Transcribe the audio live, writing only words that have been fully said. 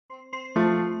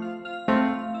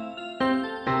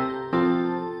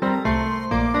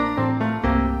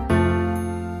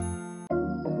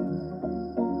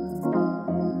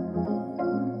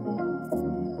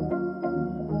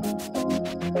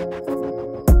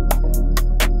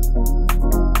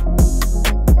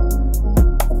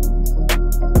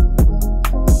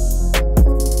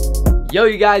Yo,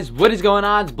 you guys, what is going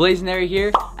on? It's Blazendary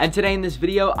here, and today in this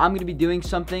video, I'm gonna be doing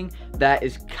something that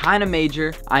is kind of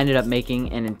major. I ended up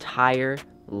making an entire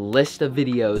list of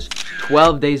videos,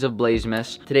 12 days of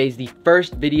Blazemas. Today's the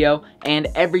first video, and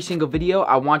every single video,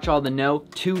 I want y'all to know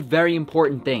two very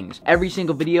important things. Every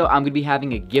single video, I'm gonna be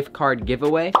having a gift card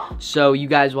giveaway, so you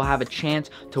guys will have a chance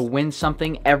to win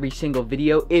something every single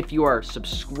video if you are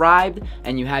subscribed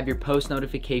and you have your post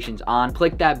notifications on.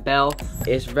 Click that bell.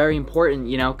 It's very important,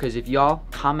 you know, because if y'all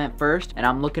comment first, and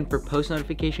I'm looking for post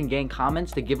notification gang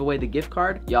comments to give away the gift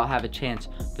card, y'all have a chance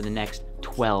for the next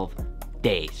 12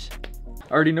 days.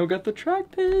 Already know got the track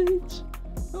pants.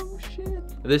 Oh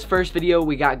shit. This first video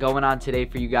we got going on today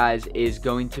for you guys is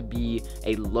going to be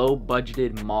a low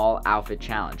budgeted mall outfit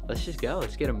challenge. Let's just go.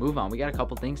 Let's get a move on. We got a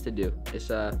couple things to do. It's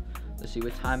let's see,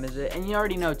 what time is it? And you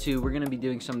already know too, we're gonna be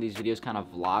doing some of these videos kind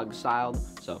of vlog styled,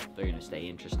 so they're gonna stay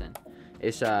interesting.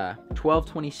 It's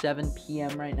 12:27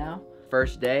 p.m. right now.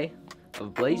 First day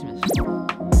of Blazemas.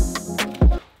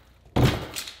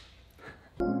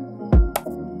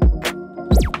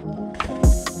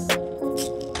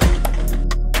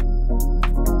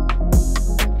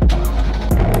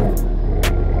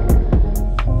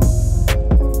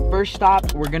 First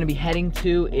stop we're gonna be heading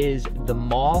to is the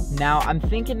mall. Now I'm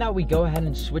thinking that we go ahead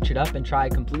and switch it up and try a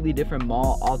completely different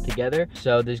mall altogether.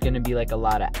 So there's gonna be like a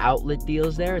lot of outlet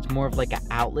deals there. It's more of like an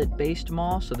outlet based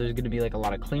mall, so there's gonna be like a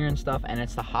lot of clearance stuff, and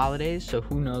it's the holidays, so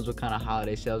who knows what kind of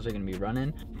holiday sales are gonna be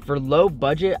running. For low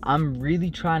budget, I'm really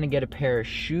trying to get a pair of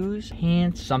shoes,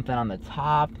 pants, something on the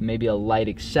top, maybe a light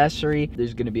accessory.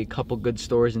 There's gonna be a couple good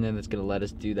stores in there that's gonna let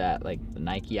us do that, like the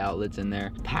Nike outlets in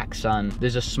there, PacSun.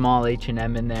 There's a small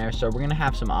H&M in there. So we're gonna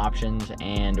have some options,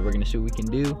 and we're gonna see what we can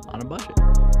do on a budget.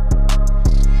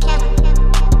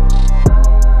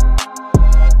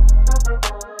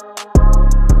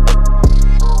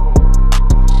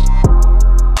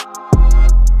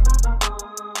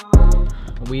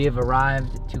 We have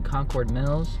arrived to Concord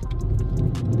Mills.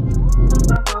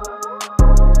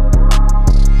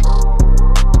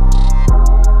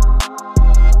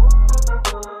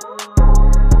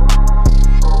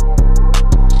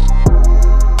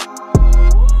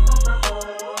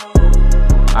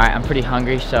 Alright, I'm pretty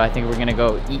hungry, so I think we're gonna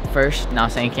go eat first. Know what I'm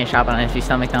saying? You can't shop on an empty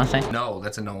stomach, know what I'm saying? No,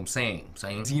 that's a no I'm saying.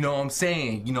 You know what I'm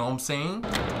saying? You know what I'm saying?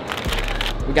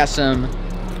 We got some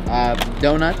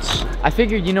donuts. I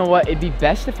figured, you know what, it'd be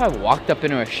best if I walked up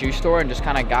into a shoe store and just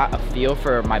kind of got a feel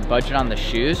for my budget on the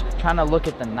shoes. Trying to look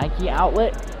at the Nike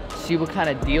outlet, see what kind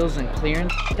of deals and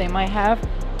clearance they might have.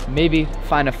 Maybe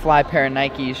find a fly pair of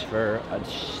Nikes for a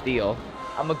steal.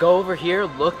 I'm gonna go over here,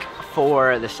 look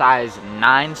for the size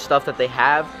 9 stuff that they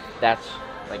have that's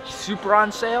like super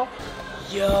on sale.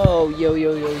 Yo.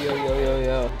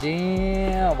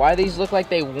 Damn, why do these look like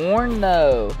they worn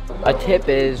though? A tip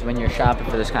is, when you're shopping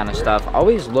for this kind of stuff,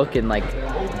 always look in like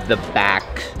the back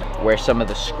where some of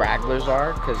the scragglers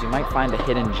are, because you might find a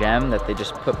hidden gem that they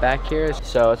just put back here.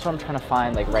 So that's what I'm trying to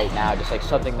find, like right now, just like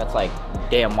something that's like,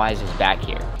 damn, why is this back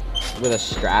here? With a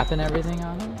strap and everything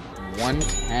on it.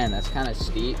 110, that's kind of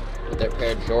steep. With their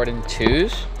pair of Jordan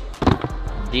 2s.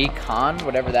 Decon,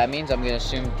 whatever that means. I'm gonna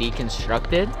assume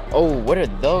deconstructed. Oh, what are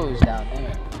those down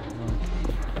there?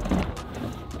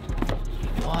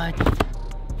 What?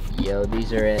 Yo,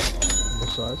 these are it.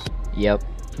 This size? Yep.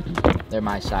 They're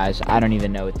my size. I don't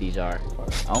even know what these are.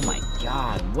 Oh my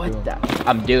god, what the?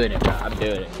 I'm doing it, bro. I'm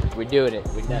doing it. We're doing it.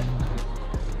 We're done.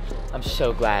 I'm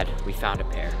so glad we found a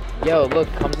pair. Yo, look,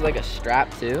 comes with like a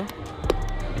strap too.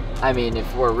 I mean,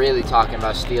 if we're really talking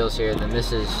about steals here, then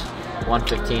this is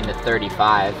 115 to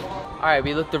 35. All right,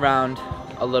 we looked around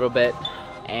a little bit,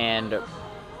 and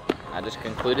I just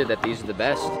concluded that these are the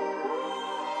best.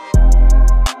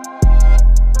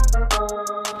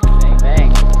 Bang,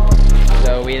 bang.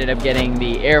 So we ended up getting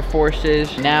the Air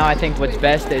Forces. Now I think what's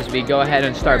best is we go ahead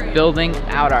and start building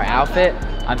out our outfit.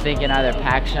 I'm thinking either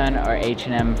PacSun or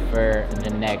H&M for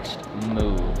the next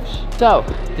moves. So,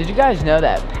 did you guys know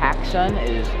that PacSun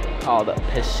is called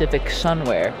Pacific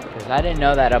Sunwear? Because I didn't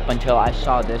know that up until I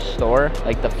saw this store,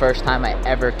 like the first time I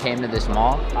ever came to this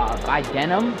mall. Buy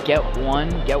denim, get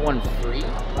one free.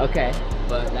 Okay,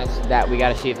 but that's that. We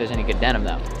gotta see if there's any good denim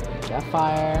though. Is that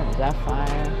fire? Is that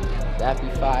fire? Would that be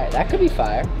fire? That could be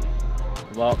fire.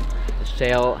 Well, the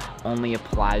sale only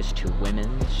applies to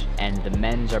women's, and the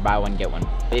men's are buy one get one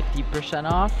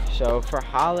 50% off. So for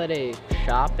holiday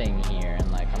shopping here,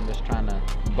 and like I'm just trying to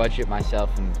budget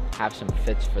myself and have some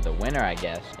fits for the winter, I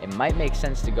guess, it might make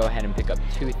sense to go ahead and pick up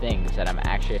 2 things that I'm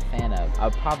actually a fan of.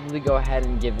 I'll probably go ahead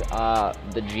and give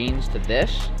the jeans to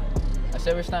this. I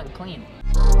said we're starting clean.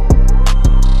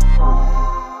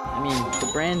 I mean, the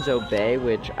brand's Obey,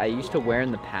 which I used to wear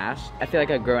in the past. I feel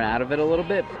like I've grown out of it a little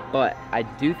bit, but I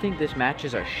do think this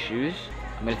matches our shoes.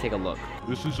 I'm gonna take a look.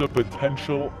 This is a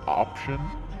potential option.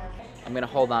 I'm gonna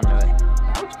hold on to it.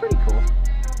 That looks pretty cool.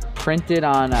 Printed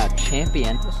on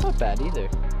Champion. That's not bad either.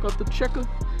 Got the checker.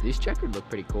 These checkered look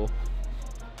pretty cool.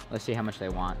 Let's see how much they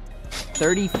want.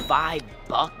 35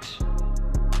 bucks.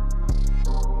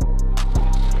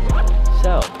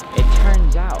 So, it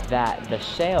turns out that the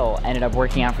sale ended up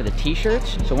working out for the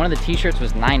t-shirts. So one of the t-shirts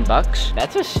was 9 bucks.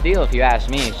 That's a steal if you ask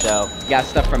me. So, we got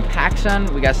stuff from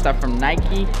PacSun, we got stuff from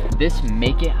Nike. This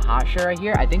Make It Hot shirt right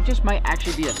here, I think just might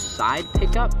actually be a side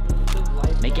pickup.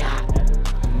 Make it hot.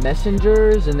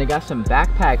 Messengers, and they got some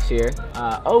backpacks here.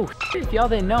 Oh, shit, if y'all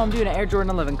didn't know, I'm doing an Air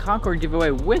Jordan 11 Concord giveaway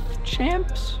with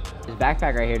Champs. This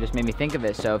backpack right here just made me think of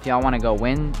it. So if y'all want to go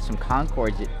win some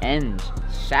Concords, it ends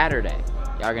Saturday.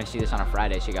 Y'all are gonna see this on a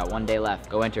Friday, so you got 1 day left.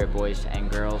 Go enter it, boys and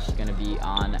girls. It's gonna be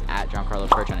on @Giancarlo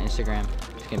Purch on Instagram.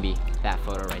 It's gonna be that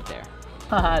photo right there.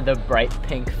 The bright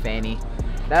pink fanny.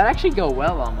 That'd actually go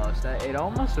well almost. It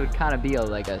almost would kind of be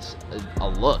like a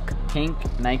look. Pink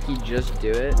Nike Just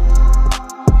Do It.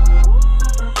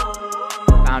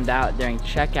 Found out during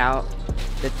checkout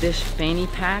that this fanny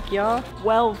pack, y'all,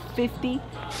 $12.50.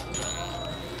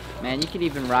 Man, you could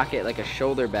even rock it like a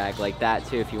shoulder bag like that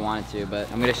too if you wanted to,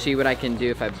 but I'm gonna see what I can do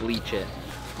if I bleach it.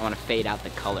 I wanna fade out the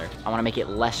color. I wanna make it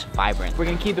less vibrant. We're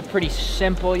gonna keep it pretty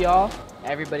simple, y'all.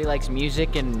 Everybody likes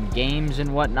music and games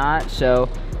and whatnot, so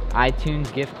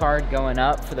iTunes gift card going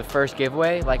up for the first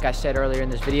giveaway. Like I said earlier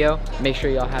in this video, make sure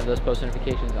y'all have those post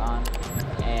notifications on.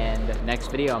 And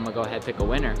next video, I'm gonna go ahead and pick a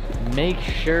winner. Make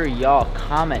sure y'all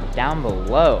comment down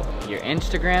below your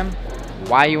Instagram,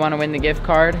 why you want to win the gift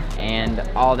card, and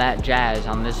all that jazz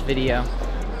on this video.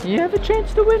 You have a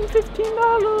chance to win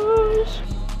 $15.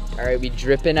 All right, we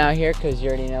dripping out here because you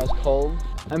already know it's cold.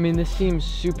 I mean, this seems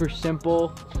super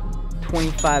simple.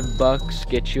 25 bucks,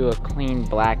 get you a clean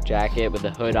black jacket with a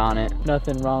hood on it.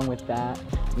 Nothing wrong with that.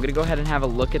 I'm gonna go ahead and have a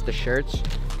look at the shirts,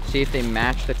 see if they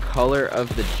match the color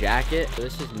of the jacket. So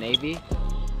this is navy.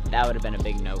 That would have been a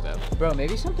big no-go. Bro,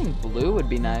 maybe something blue would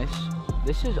be nice.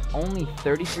 This is only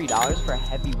 $33 for a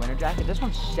heavy winter jacket. This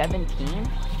one's $17.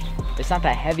 It's not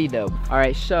that heavy though. All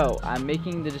right, so I'm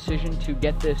making the decision to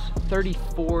get this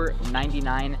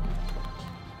 $34.99,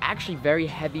 actually very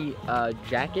heavy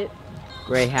jacket.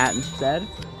 Gray hat instead.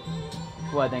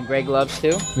 What, then gray gloves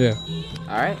too? Yeah.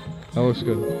 All right. That looks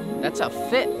good. That's a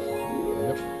fit.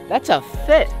 Yep. That's a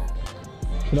fit.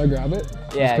 Should I grab it?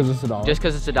 Yeah. Just because it's $1? Just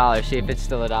because it's $1. See if it's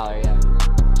still $1, yeah.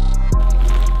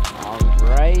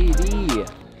 Alrighty.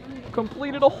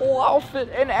 Completed a whole outfit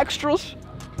and extras.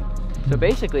 So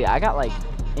basically, I got like,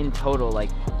 in total, like,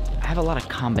 I have a lot of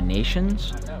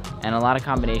combinations. And a lot of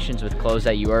combinations with clothes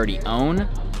that you already own.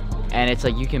 And it's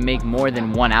like you can make more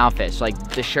than one outfit. So like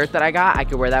the shirt that I got, I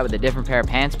could wear that with a different pair of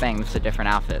pants, bang, it's a different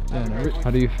outfit. Yeah,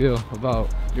 how do you feel about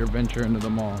your venture into the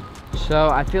mall? So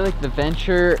I feel like the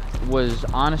venture was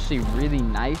honestly really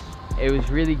nice. It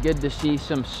was really good to see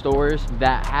some stores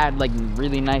that had like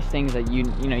really nice things that you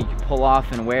know you could pull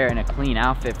off and wear in a clean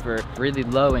outfit for really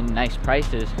low and nice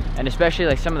prices. And especially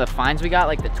like some of the finds we got,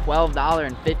 like the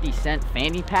 $12.50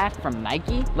 fanny pack from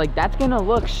Nike. Like that's gonna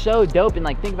look so dope. And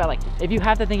like think about, like if you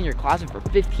have that thing in your closet for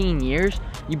 15 years,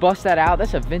 you bust that out,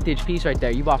 that's a vintage piece right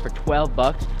there. You bought for 12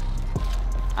 bucks.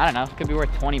 I don't know, it could be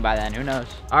worth 20 by then, who knows?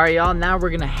 All right, y'all, now we're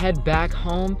gonna head back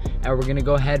home and we're gonna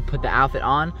go ahead, put the outfit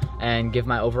on and give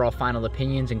my overall final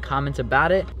opinions and comments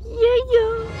about it. Yeah.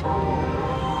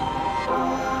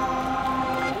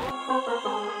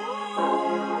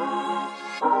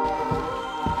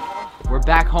 We're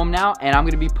back home now and I'm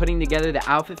gonna be putting together the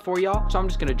outfit for y'all. So I'm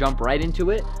just gonna jump right into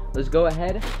it. Let's go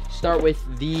ahead, start with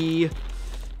the,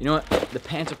 you know what? The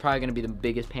pants are probably gonna be the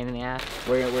biggest pain in the ass.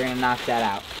 We're gonna knock that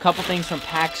out. A couple things from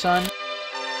PacSun.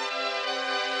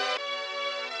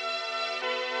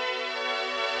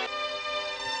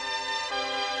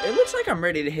 It looks like I'm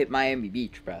ready to hit Miami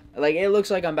Beach, bro. Like, it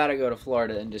looks like I'm about to go to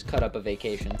Florida and just cut up a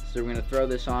vacation. So we're gonna throw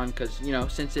this on because, you know,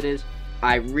 since it is,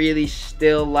 I really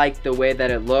still like the way that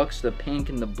it looks. The pink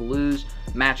and the blues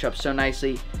match up so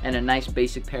nicely, and a nice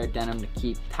basic pair of denim to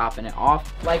keep topping it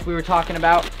off. Like we were talking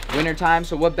about, wintertime,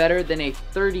 so what better than a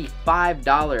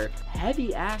 $35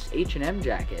 heavy ass H&M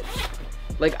jacket?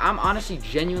 Like, I'm honestly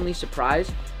genuinely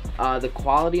surprised. The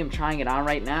quality, I'm trying it on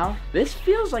right now. This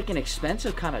feels like an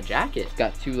expensive kind of jacket. It's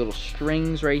got two little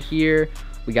strings right here.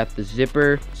 We got the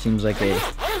zipper, seems like a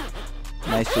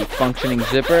nicely functioning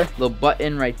zipper. Little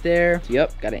button right there.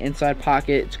 Yep, got an inside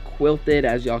pocket. It's quilted,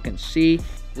 as y'all can see.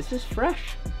 This is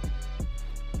fresh.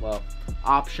 Well,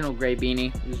 optional gray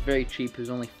beanie. It was very cheap. It was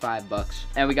only $5.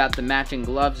 And we got the matching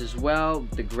gloves as well,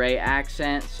 the gray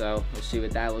accent. So we'll see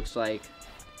what that looks like.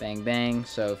 Bang, bang.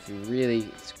 So if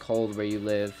it's cold where you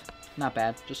live, not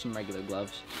bad. Just some regular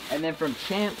gloves. And then from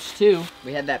Champs too,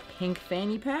 we had that pink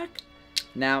fanny pack.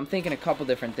 Now I'm thinking a couple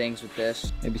different things with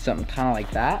this. Maybe something kind of like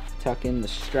that. Tuck in the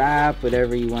strap,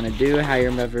 whatever you want to do, how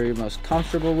you're most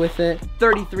comfortable with it.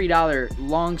 $33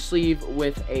 long sleeve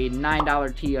with a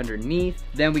 $9 tee underneath.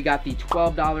 Then we got the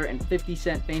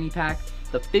 $12.50 fanny pack,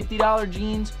 the $50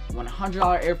 jeans,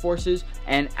 $100 Air Forces,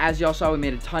 and as y'all saw, we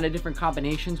made a ton of different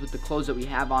combinations with the clothes that we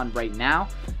have on right now.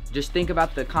 Just think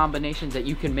about the combinations that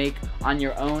you can make on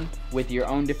your own with your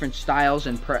own different styles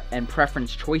and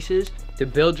preference choices to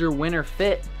build your winter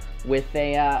fit with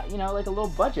a, you know, like a little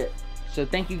budget. So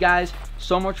thank you guys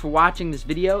so much for watching this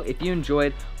video. If you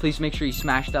enjoyed, please make sure you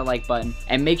smash that like button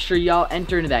and make sure y'all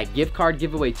enter into that gift card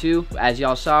giveaway too. As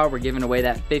y'all saw, we're giving away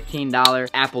that $15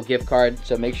 Apple gift card.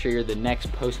 So make sure you're the next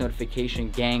post notification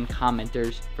gang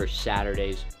commenters for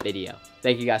Saturday's video.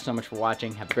 Thank you guys so much for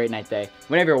watching. Have a great night, day.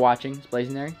 Whenever you're watching, it's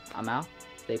Blazendary. I'm out.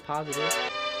 Stay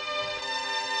positive.